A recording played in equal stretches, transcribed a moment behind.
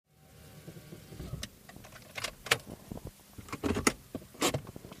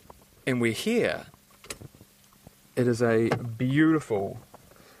And we're here. It is a beautiful,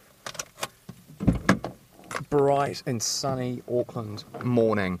 bright and sunny Auckland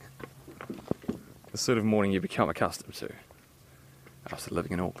morning. The sort of morning you become accustomed to after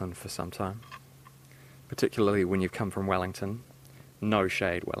living in Auckland for some time. Particularly when you've come from Wellington. No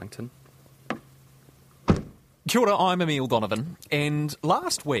shade, Wellington. Kia ora, I'm Emile Donovan, and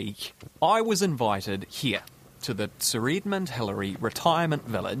last week I was invited here to the Sir Edmund Hillary Retirement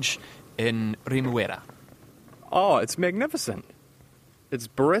Village in Remuera. Oh, it's magnificent. It's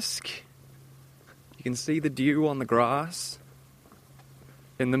brisk. You can see the dew on the grass.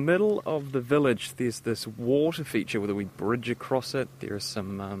 In the middle of the village, there's this water feature with a wee bridge across it. There are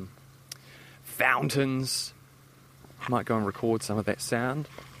some fountains. Might go and record some of that sound.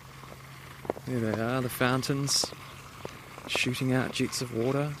 There they are, the fountains, shooting out jets of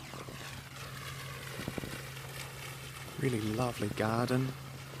water. Really lovely garden.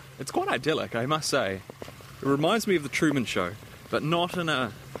 It's quite idyllic, I must say. It reminds me of the Truman Show, but not in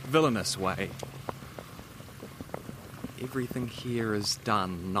a villainous way. Everything here is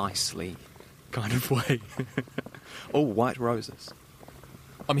done nicely, kind of way. Oh, white roses.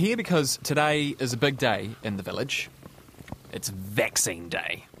 I'm here because today is a big day in the village. It's vaccine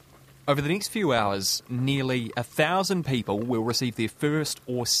day. Over the next few hours, nearly 1,000 people will receive their first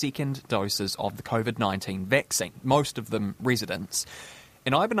or second doses of the COVID-19 vaccine, most of them residents.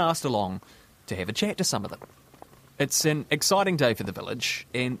 And I've been asked along to have a chat to some of them. It's an exciting day for the village,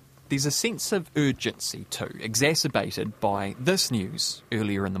 and there's a sense of urgency too, exacerbated by this news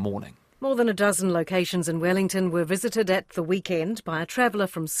earlier in the morning. More than a dozen locations in Wellington were visited at the weekend by a traveller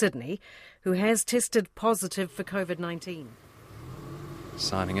from Sydney who has tested positive for COVID-19.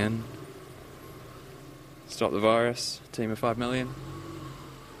 Signing in. Stop the virus. Team of 5 million.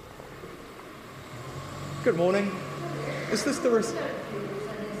 Good morning. Is this the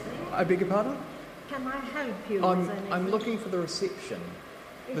I beg your pardon? Can I help you? I'm looking for the reception.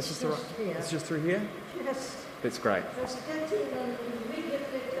 This is the right. Here. It's just through here. Yes. That's great. Just get in and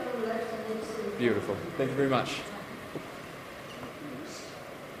immediately go left and it's Beautiful. Thank you very much.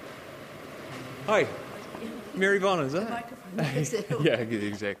 Hi. Mary Von, is it? Yeah,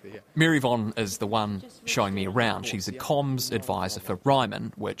 exactly. Yeah. Mary Von is the one showing me around. She's a comms advisor for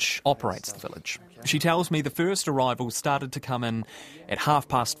Ryman, which operates the village. She tells me the first arrivals started to come in at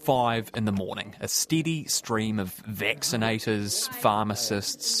 5:30 in the morning. A steady stream of vaccinators,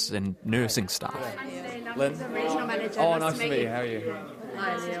 pharmacists and nursing staff. Lynn? The regional manager. Oh, nice to meet you. How are you?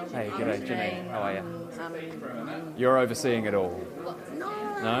 Hi, Neil. Hey, g'day, Janine. How are you? Um, You're overseeing it all.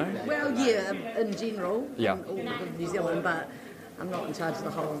 No? Well, yeah, in general. Yeah. In all of New Zealand, but I'm not in charge of the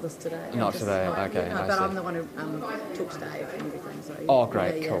whole of this today. Not today, okay, No, I but see. I'm the one who talks to Dave and everything. So, Oh,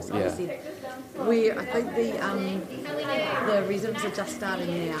 great, cool, So yeah. I think the residents are just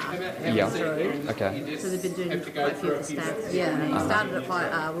starting now. Yeah. Through. Okay. So they've been doing quite a few of the staff. Yeah, they started at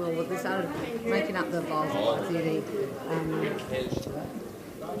 5. They started making up the files at 5:30.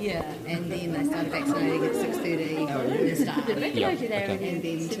 Yeah, and then they started vaccinating at 6:30 and staff. Yeah. Okay. And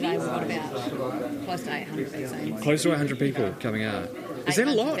then today we've got about close to 800 vaccines. Close to 100 people coming out. Is that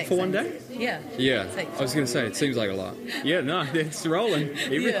a lot for one day? Yeah. Yeah. I was going to say, it seems like a lot. Yeah, no, it's rolling.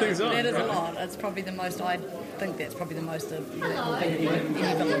 Everything's on. That is a lot. It's probably the most, I think that's probably the most of any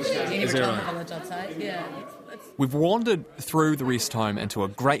village, any Is that retirement right? village, I'd say. Yeah. We've wandered through the rest home into a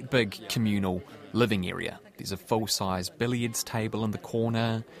great big communal living area. There's a full-size billiards table in the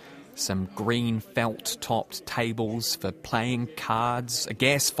corner, some green felt-topped tables for playing cards, a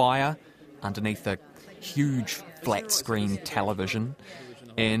gas fire underneath a huge flat-screen television,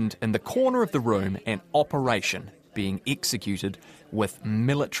 and in the corner of the room, an operation being executed with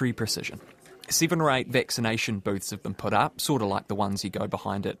military precision. 7 or 8 vaccination booths have been put up, sort of like the ones you go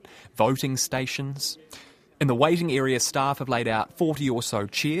behind at voting stations. In the waiting area, staff have laid out 40 or so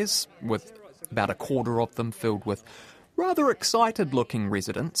chairs, with about a quarter of them filled with rather excited-looking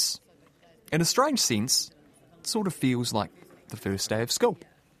residents. In a strange sense, it sort of feels like the first day of school.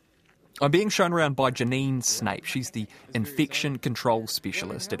 I'm being shown around by Janine Snape. She's the infection control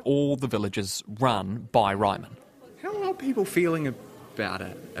specialist at all the villages run by Ryman. How are people feeling about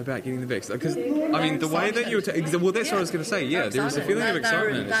it, about getting the vaccine? Because, I mean, the way that you were... well, that's what I was going to say, yeah. There was a feeling of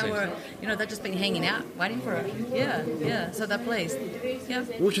excitement. They've just been hanging out, waiting for it. Yeah, so they're pleased. Yeah.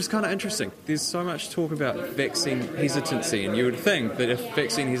 Which is kind of interesting. There's so much talk about vaccine hesitancy, and you would think that if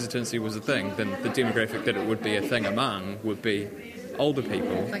vaccine hesitancy was a thing, then the demographic that it would be a thing among would be older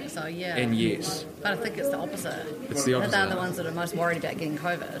people. I think so, yeah. And yet... But I think it's the opposite. It's the opposite. They're the ones that are most worried about getting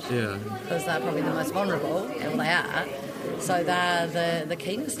COVID. Yeah. Because they're probably the most vulnerable, and they are. So they're the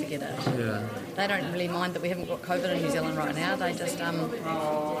keenest to get it. Yeah. They don't really mind that we haven't got COVID in New Zealand right now. They just want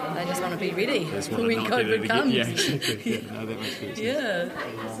to be ready for when COVID comes. Yeah, exactly. Yeah, no, that makes good sense. Yeah.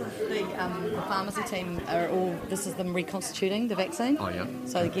 The pharmacy team are all. This is them reconstituting the vaccine. Oh, yeah.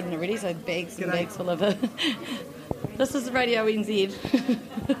 So they're getting it ready. So bags and bags full of it. This is Radio NZ.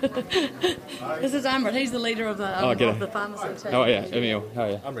 This is Amrit. He's the leader of the pharmacy team. Oh, yeah, Emile. How are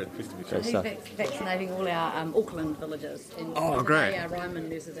you? I'm ready. Pleased to be Great He's stuff. vaccinating all our Auckland villages. And Oh, great. Our Ryman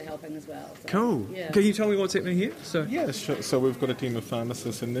nurses are helping as well. So, Cool. Yeah. Can you tell me what's happening here? So. Yeah, sure. So we've got a team of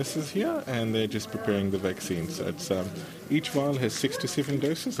pharmacists and nurses here, and they're just preparing the vaccine. So it's each vial has 6 to 7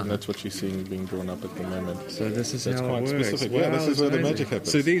 doses, and that's what you're seeing being drawn up at the moment. So this is That's how quite it works. specific. Wow, Yeah, this is that's where the amazing. magic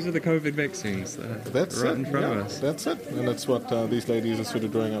happens. So these are the COVID vaccines That's right it. in front yeah, of us. That's it, and that's what these ladies are sort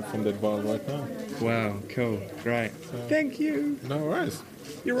of drawing up from that vial right now. Wow, cool, great. Thank you. No worries.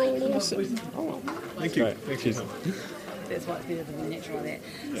 You're all awesome. Thank you. Great. Thank you. That's why it's better than the natural like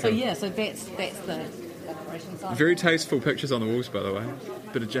that. So yeah, so that's the operation side. Very tasteful pictures on the walls, by the way.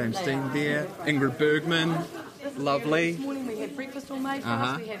 Bit of James Dean there. Ingrid Bergman, lovely. This morning we had breakfast all made for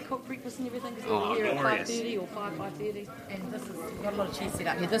us. We had cooked breakfast and everything because we were here glorious. at 5:30 or 5:30. And this is, we've got a lot of chairs set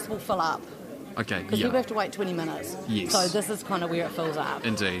up here. This will fill up Okay, because yeah. people have to wait 20 minutes. Yes. So this is kind of where it fills up.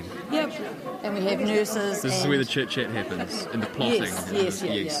 Indeed. Yep. And we have nurses. This is and where the chit-chat happens, and the plotting.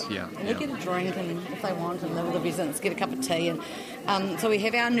 Yes, yeah. And they get a drink, and if they want, and the residents get a cup of tea. And so we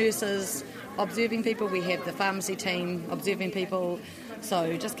have our nurses observing people. We have the pharmacy team observing people.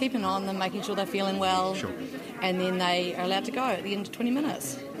 So just keep an eye on them, making sure they're feeling well. Sure. And then they are allowed to go at the end of 20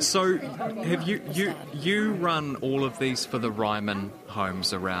 minutes. So, have you run all of these for the Ryman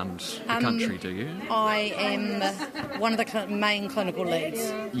homes around the country? Do you? I am one of the main clinical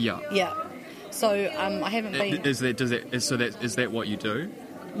leads. Yeah. Yeah. So I haven't been. Is that what you do?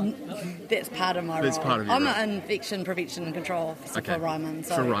 That's part of my That's role. part of your I'm role. an infection prevention and control officer Okay. for Ryman.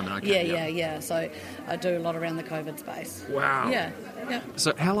 So, For Ryman, okay, Yeah. So I do a lot around the COVID space. Wow. Yeah.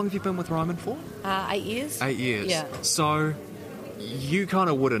 So, how long have you been with Ryman for? 8 years. 8 years. Yeah. So, you kind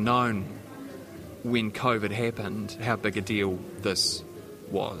of would have known when COVID happened how big a deal this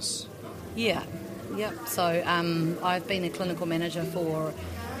was. Yeah. Yep. So I've been a clinical manager for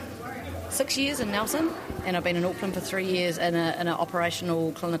 6 years in Nelson, and I've been in Auckland for 3 years in an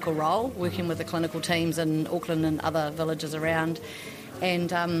operational clinical role, working with the clinical teams in Auckland and other villages around. And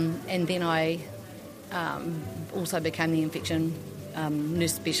then I also became the infection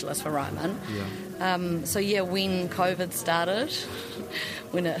nurse specialist for Ryman. Yeah. When COVID started,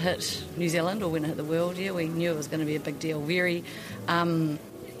 when it hit New Zealand or when it hit the world, we knew it was going to be a big deal.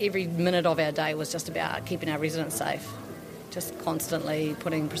 Every minute of our day was just about keeping our residents safe. Just constantly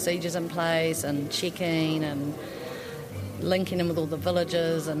putting procedures in place and checking and linking in with all the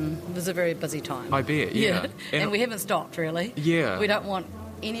villages, and it was a very busy time. I bet, yeah. And we haven't stopped, really. Yeah. We don't want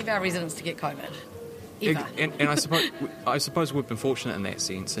any of our residents to get COVID, ever. And I suppose we've been fortunate in that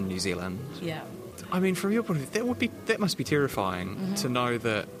sense in New Zealand. Yeah. I mean, from your point of view, that must be terrifying to know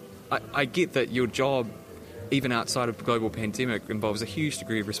that. I get that your job, even outside of the global pandemic, involves a huge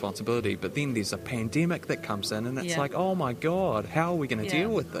degree of responsibility, but then there's a pandemic that comes in, and it's like, oh my God, how are we going to deal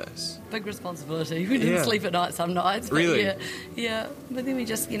with this? Big responsibility. We didn't sleep at night some nights. But Really? Yeah. But then we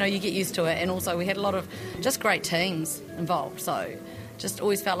just, you get used to it. And also we had a lot of just great teams involved. So just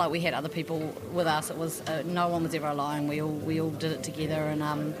always felt like we had other people with us. It was, no one was ever alone. We all did it together.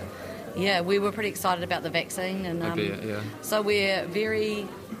 And, we were pretty excited about the vaccine. And I bet, yeah. So we're very...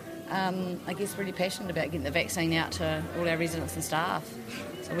 really passionate about getting the vaccine out to all our residents and staff,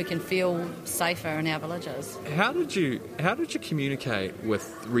 so we can feel safer in our villages. How did you communicate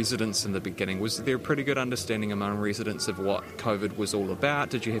with residents in the beginning? Was there a pretty good understanding among residents of what COVID was all about?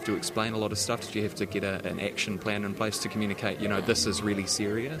 Did you have to explain a lot of stuff? Did you have to get an action plan in place to communicate, this is really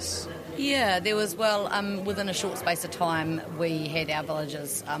serious? Yeah, there was, within a short space of time, we had our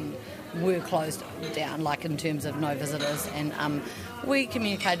villages were closed down, like in terms of no visitors, and we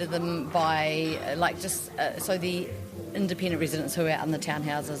communicated them by, so the independent residents who are out in the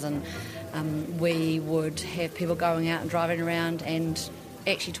townhouses, and we would have people going out and driving around and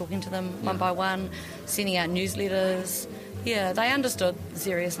actually talking to them one by one, sending out newsletters. Yeah, they understood the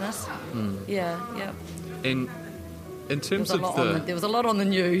seriousness. Yeah. And in terms of there was a lot on the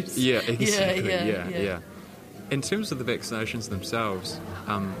news. Yeah, exactly. Yeah. In terms of the vaccinations themselves,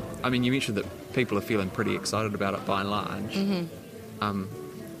 you mentioned that people are feeling pretty excited about it by and large. Mm-hmm.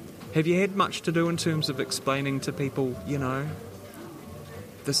 Have you had much to do in terms of explaining to people,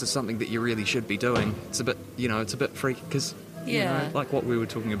 this is something that you really should be doing? It's a bit freaky because, like what we were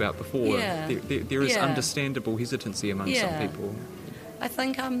talking about before, there is understandable hesitancy among some people. I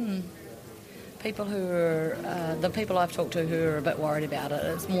think people who are the people I've talked to who are a bit worried about it.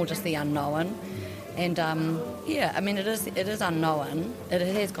 It's more just the unknown, and I mean it is unknown. It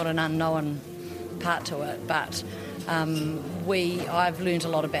has got an unknown part to it, but I've learned a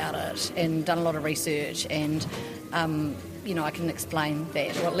lot about it and done a lot of research, and I can explain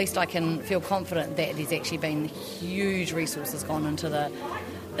that, or at least I can feel confident that there's actually been huge resources gone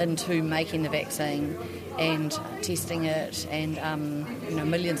into making the vaccine and testing it, and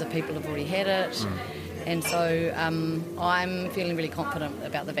millions of people have already had it, and so I'm feeling really confident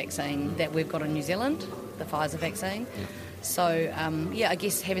about the vaccine that we've got in New Zealand, the Pfizer vaccine. So I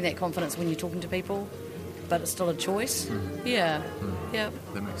guess having that confidence when you're talking to people, but it's still a choice. Yeah.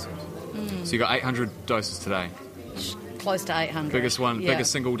 That makes sense. So you got 800 doses today. Close to 800.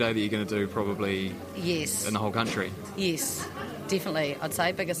 Biggest single day that you're going to do probably. Yes. In the whole country. Yes. Definitely, I'd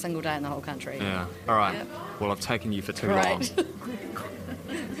say biggest single day in the whole country. Yeah. All right. Yep. Well, I've taken you for too Great. long.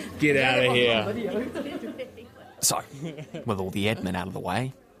 Get out of here. So, with all the admin out of the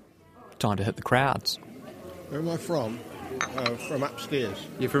way, time to hit the crowds. Where am I from? From upstairs.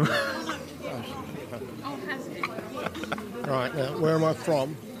 You're from. Right, now, where am I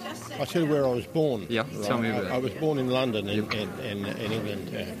from? I'll tell you where I was born. Yeah, right? tell me about it. I was born in London, in England.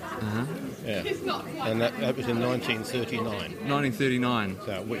 Yeah. And that was in 1939. 1939.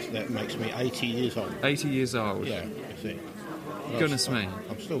 So, that makes me 80 years old. 80 years old. Yeah, you see. Goodness me.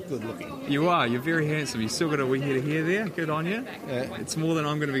 I'm still good looking. You are. You're very handsome. You still got a wee head of hair there. Good on you. Yeah. It's more than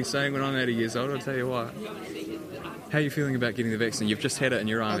I'm going to be saying when I'm 80 years old, I'll tell you what. How are you feeling about getting the vaccine? You've just had it in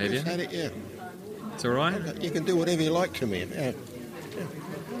your arm, have you? I've just had it, yeah. It's all right? You can do whatever you like to me. Yeah.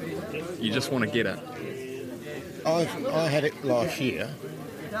 You just want to get it. I had it last year,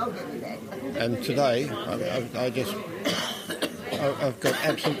 and today I've got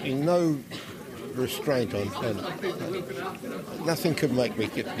absolutely no restraint on. Nothing could make me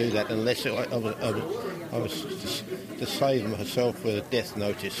do that unless I was to save myself with a death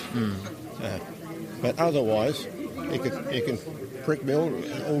notice. But otherwise, you can prick me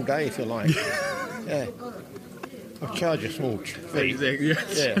all day if you like. Yeah. I'll charge a small fee. Exactly.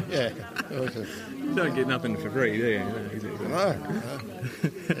 Yes. Yeah. You don't get nothing for free, do you? No, exactly.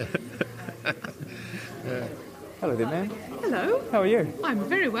 No. Hello there, ma'am. Hello. How are you? I'm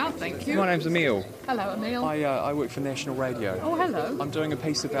very well, thank you. My name's Emile. Hello, Emile. I work for National Radio. Oh, hello. I'm doing a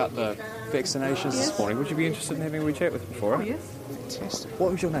piece about the vaccinations this morning. Would you be interested in having a wee chat with me for it? Oh, yes. Fantastic.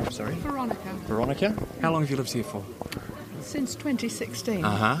 What was your name, sorry? Veronica. Veronica? How long have you lived here for? Since 2016.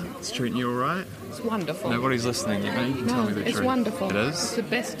 It's treating you all right? It's wonderful. Nobody's listeing. You can tell me the truth. It's wonderful. It is? It's the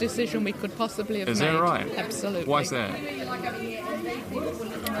best decision we could possibly have made. Is that right? Absolutely. Why's that?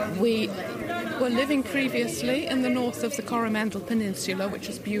 We were living previously in the north of the Coromandel Peninsula, which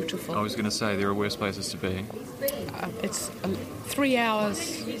is beautiful. I was going to say there are worse places to be. It's 3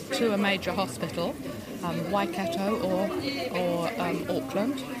 hours to a major hospital, Waikato or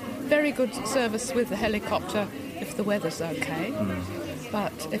Auckland. Very good service with the helicopter if the weather's okay.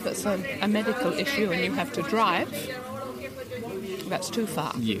 But if it's a medical issue and you have to drive, that's too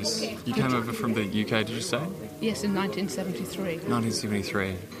far. Yes. You came over from the UK, did you say? Yes, in 1973.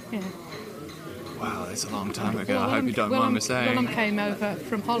 1973. Yeah. Wow, that's a long time ago. I hope you don't mind me saying. Willem came over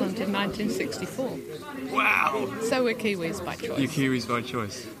from Holland in 1964. Wow! So we're Kiwis by choice. You're Kiwis by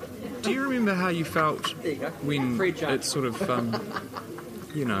choice. Do you remember how you felt when it sort of,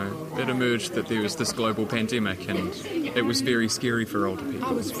 it emerged that there was this global pandemic and it was very scary for older people?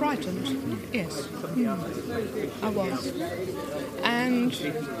 I was frightened, yes. I was. And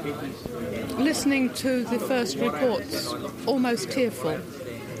listening to the first reports, almost tearful.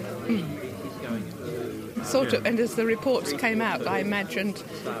 And as the reports came out, I imagined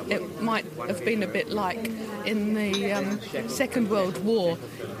it might have been a bit like in the Second World War,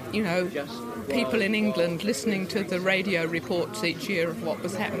 people in England listening to the radio reports each year of what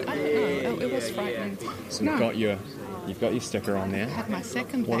was happening. I don't know, it was frightening. So you've got your sticker on there. I had my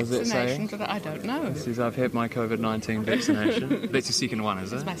second What vaccination, does it say? but I don't know. It says I've had my COVID-19 vaccination. That's your second one,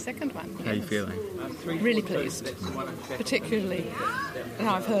 is it? It's my second one. How are you feeling? Really pleased, particularly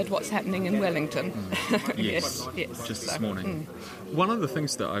now I've heard what's happening in Wellington. Yes. Just this morning. One of the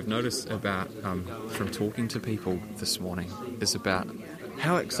things that I've noticed about from talking to people this morning is about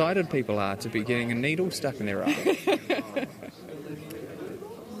how excited people are to be getting a needle stuck in their arm.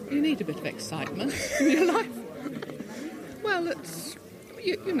 You need a bit of excitement in your life. Well, it's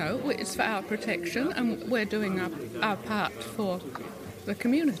it's for our protection, and we're doing our part for the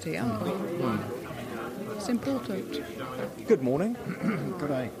community, aren't we? It's important. Good morning. Good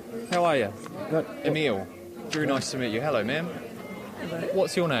day. How are you? Emile. Very nice to meet you. Hello, ma'am.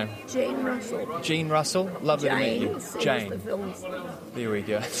 What's your name? Jane Russell. Jean Russell. Lovely to meet you. Sings Jane. the films. There we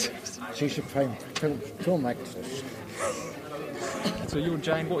go. She's a film actress. So you're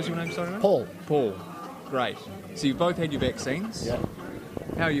Jane. What was your name, sorry? mate? Paul. Paul. Great. So you've both had your vaccines? Yeah.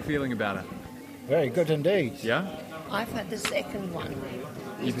 How are you feeling about it? Very good indeed. Yeah? I've had the second one.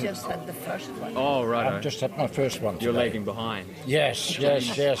 He's just had the first one. Oh, right. I've just had my first one You're today. lagging behind. Yes.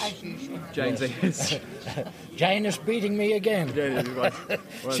 As usual. Jane's is. Jane is beating me again.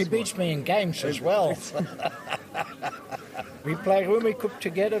 She beats me in games as well. We play Rummikub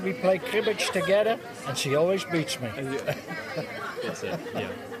together, we play cribbage together, and she always beats me. That's it, yeah.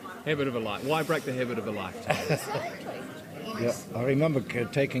 Habit of a life. Why break the habit of a lifetime? Yeah, I remember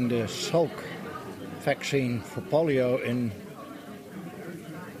taking the Salk vaccine for polio in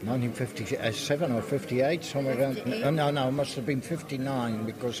 1957 or 58, somewhere around. No, it must have been 59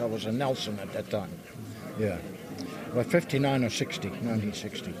 because I was a Nelson at that time. Yeah. Well, 59 or 60,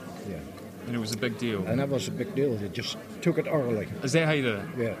 1960. Yeah. And it was a big deal. And that was a big deal. They just took it orally. Is that how you did it?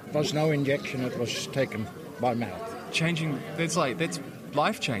 Yeah. It was no injection, it was taken by mouth. That's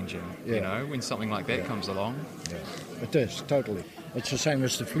life-changing, Yeah. you know, when something like that comes along. Yeah. It is, totally. It's the same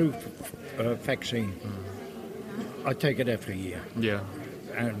as the flu vaccine. I take it every year. Yeah.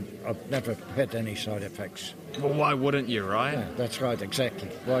 And I've never had any side effects. Well, why wouldn't you, right? Yeah, that's right, exactly.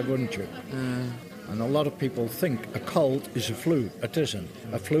 Why wouldn't you? And a lot of people think a cold is a flu. It isn't.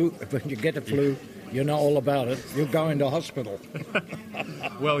 A flu, when you get a flu, you know all about it. You go into hospital.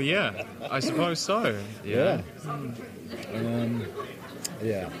 Well, yeah, I suppose so. Yeah.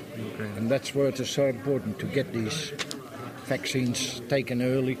 Yeah. Okay. And that's where it is so important to get these vaccines taken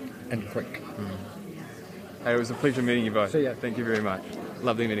early and quick. Hey, it was a pleasure meeting you both. See ya. Thank you very much.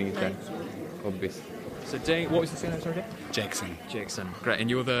 Lovely meeting you, Jane. All the best. So, Dean, what was the surname, sorry, Jackson, Jackson. Great, and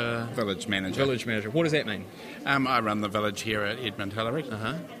you're the village manager. village manager. What does that mean? I run the village here at Edmund Hillary.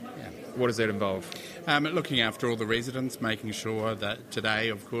 Uh-huh. What does that involve? Looking after all the residents, making sure that today,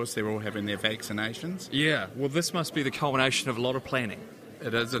 of course, they're all having their vaccinations. Yeah, well, this must be the culmination of a lot of planning.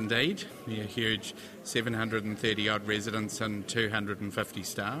 It is indeed. We're huge, 730-odd residents and 250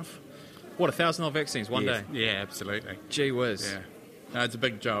 staff. What, 1,000 odd vaccines one Yes. day? Yeah, absolutely. Gee whiz. Yeah. No, it's a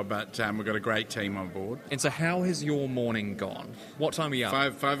big job, but we've got a great team on board. And so how has your morning gone? What time are you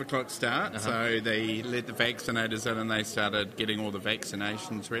up? 5 o'clock start, so they let the vaccinators in and they started getting all the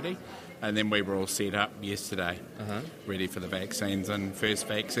vaccinations ready. And then we were all set up yesterday, ready for the vaccines. And first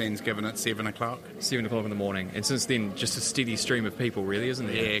vaccines given at 7 o'clock. 7 o'clock in the morning. And since then, just a steady stream of people, really, isn't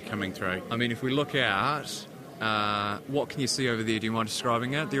there? Yeah, coming through. I mean, if we look out, what can you see over there? Do you mind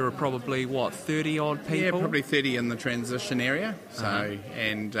describing it? There are probably, 30-odd people? Yeah, probably 30 in the transition area,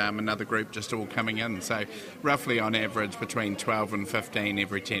 and another group just all coming in. So roughly on average between 12 and 15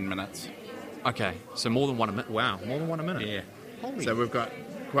 every 10 minutes. Okay, so more than one a minute. Wow, more than one a minute. Yeah. Holy. So we've got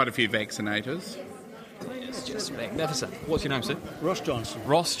quite a few vaccinators. It's just magnificent. What's your name, sir? Ross Johnson.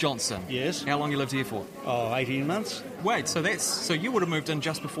 Ross Johnson. Yes. How long you lived here for? 18 months. Wait, so you would have moved in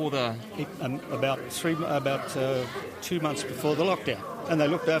just before the... About 2 months before the lockdown. And they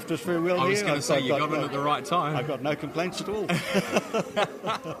looked after us very well I here. was going to say, you got in at the right time. I've got no complaints at all.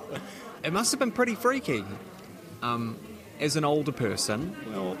 It must have been pretty freaky as an older person.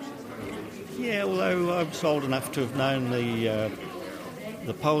 Well, yeah, although I was old enough to have known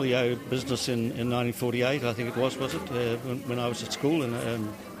the polio business in 1948, I think it was it? When I was at school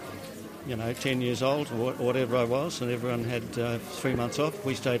and 10 years old or whatever I was, and everyone had 3 months off.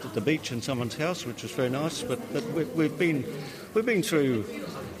 We stayed at the beach in someone's house, which was very nice. But we've been through,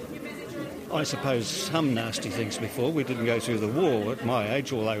 I suppose, some nasty things before. We didn't go through the war at my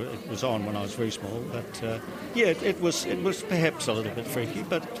age, although it was on when I was very small. But it was perhaps a little bit freaky.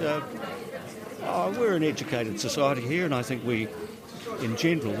 But we're an educated society here, and I think we, in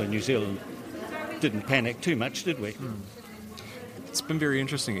general, in New Zealand, didn't panic too much, did we? It's been very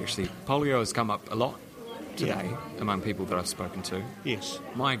interesting, actually. Polio has come up a lot today among people that I've spoken to. Yes.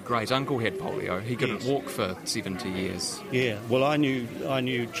 My great-uncle had polio. He couldn't walk for 70 years. Yeah. Well, I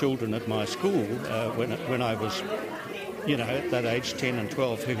knew children at my school when I was, at that age, 10 and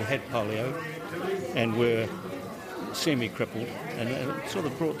 12, who had polio and were semi-crippled. And it sort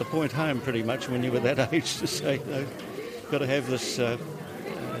of brought the point home pretty much when you were that age to say, got to have this...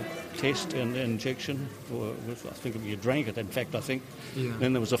 test and injection, I think you drank it, in fact, I think. Yeah.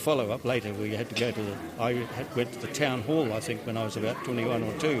 Then there was a follow-up later where you had to go to went to the town hall, I think, when I was about 21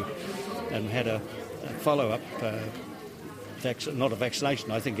 or 2, and had a follow-up, not a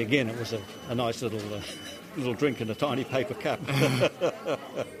vaccination, I think, again, it was a nice little drink in a tiny paper cup.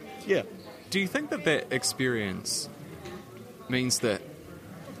 Yeah. Do you think that experience means that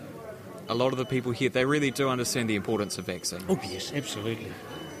a lot of the people here, they really do understand the importance of vaccine. Oh yes, absolutely.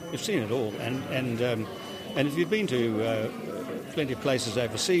 We've seen it all, and if you've been to plenty of places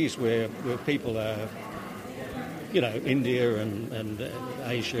overseas where people are, India and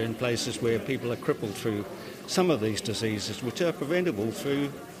Asia, and places where people are crippled through some of these diseases, which are preventable through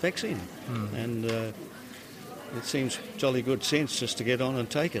vaccine, and it seems jolly good sense just to get on and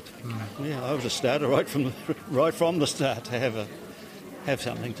take it. Yeah, I was a starter right from the start to have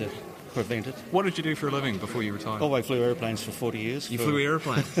something to prevent it. What did you do for a living before you retired? Oh, I flew aeroplanes for 40 years. You flew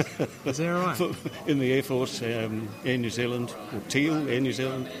aeroplanes? Is that right? In the Air Force, Air New Zealand, or Teal, Air New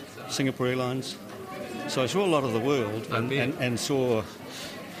Zealand, Singapore Airlines. So I saw a lot of the world and saw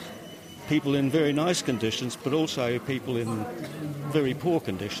people in very nice conditions, but also people in very poor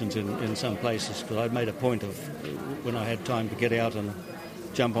conditions in some places. Because I'd made a point of, when I had time to get out and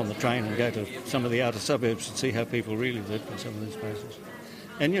jump on the train and go to some of the outer suburbs and see how people really lived in some of these places.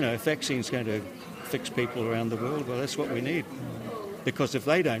 And, if vaccine's going to fix people around the world, well, that's what we need. Because if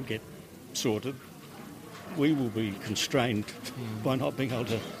they don't get sorted, we will be constrained by not being able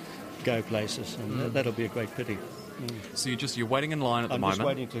to go places, and that'll be a great pity. So you're waiting in line at the moment? I'm just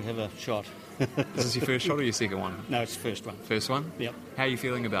waiting to have a shot. Is this your first shot or your second one? No, it's the first one. First one? Yep. How are you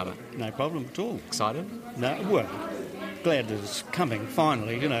feeling about it? No problem at all. Excited? No, well, glad that it's coming,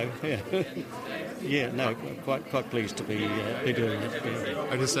 finally, Yeah. Yeah, no, quite pleased to be doing it. Yeah.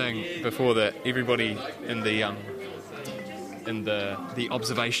 I was just saying before that everybody in the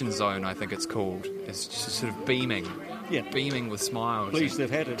observation zone, I think it's called, is just sort of beaming. Yeah. Beaming with smiles. Pleased they've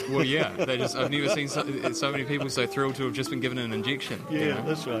had it. Well, yeah. I've never seen so many people so thrilled to have just been given an injection. Yeah,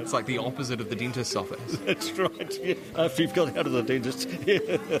 that's right. It's like the opposite of the dentist's office. That's right. Yeah. After you've got out of the dentist.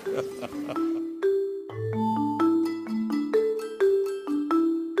 Yeah.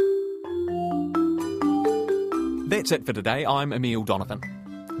 That's it for today. I'm Emile Donovan.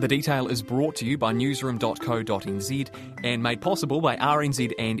 The Detail is brought to you by newsroom.co.nz and made possible by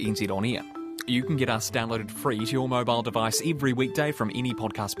RNZ and NZ On Air. You can get us downloaded free to your mobile device every weekday from any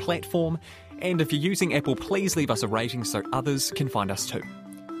podcast platform, and if you're using Apple, please leave us a rating so others can find us too.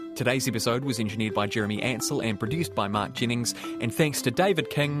 Today's episode was engineered by Jeremy Ansell and produced by Mark Jennings, and thanks to David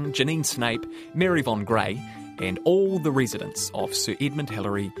King, Janine Snape, Mary Von Gray, and all the residents of Sir Edmund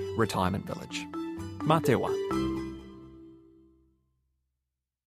Hillary Retirement Village. Mā te wā.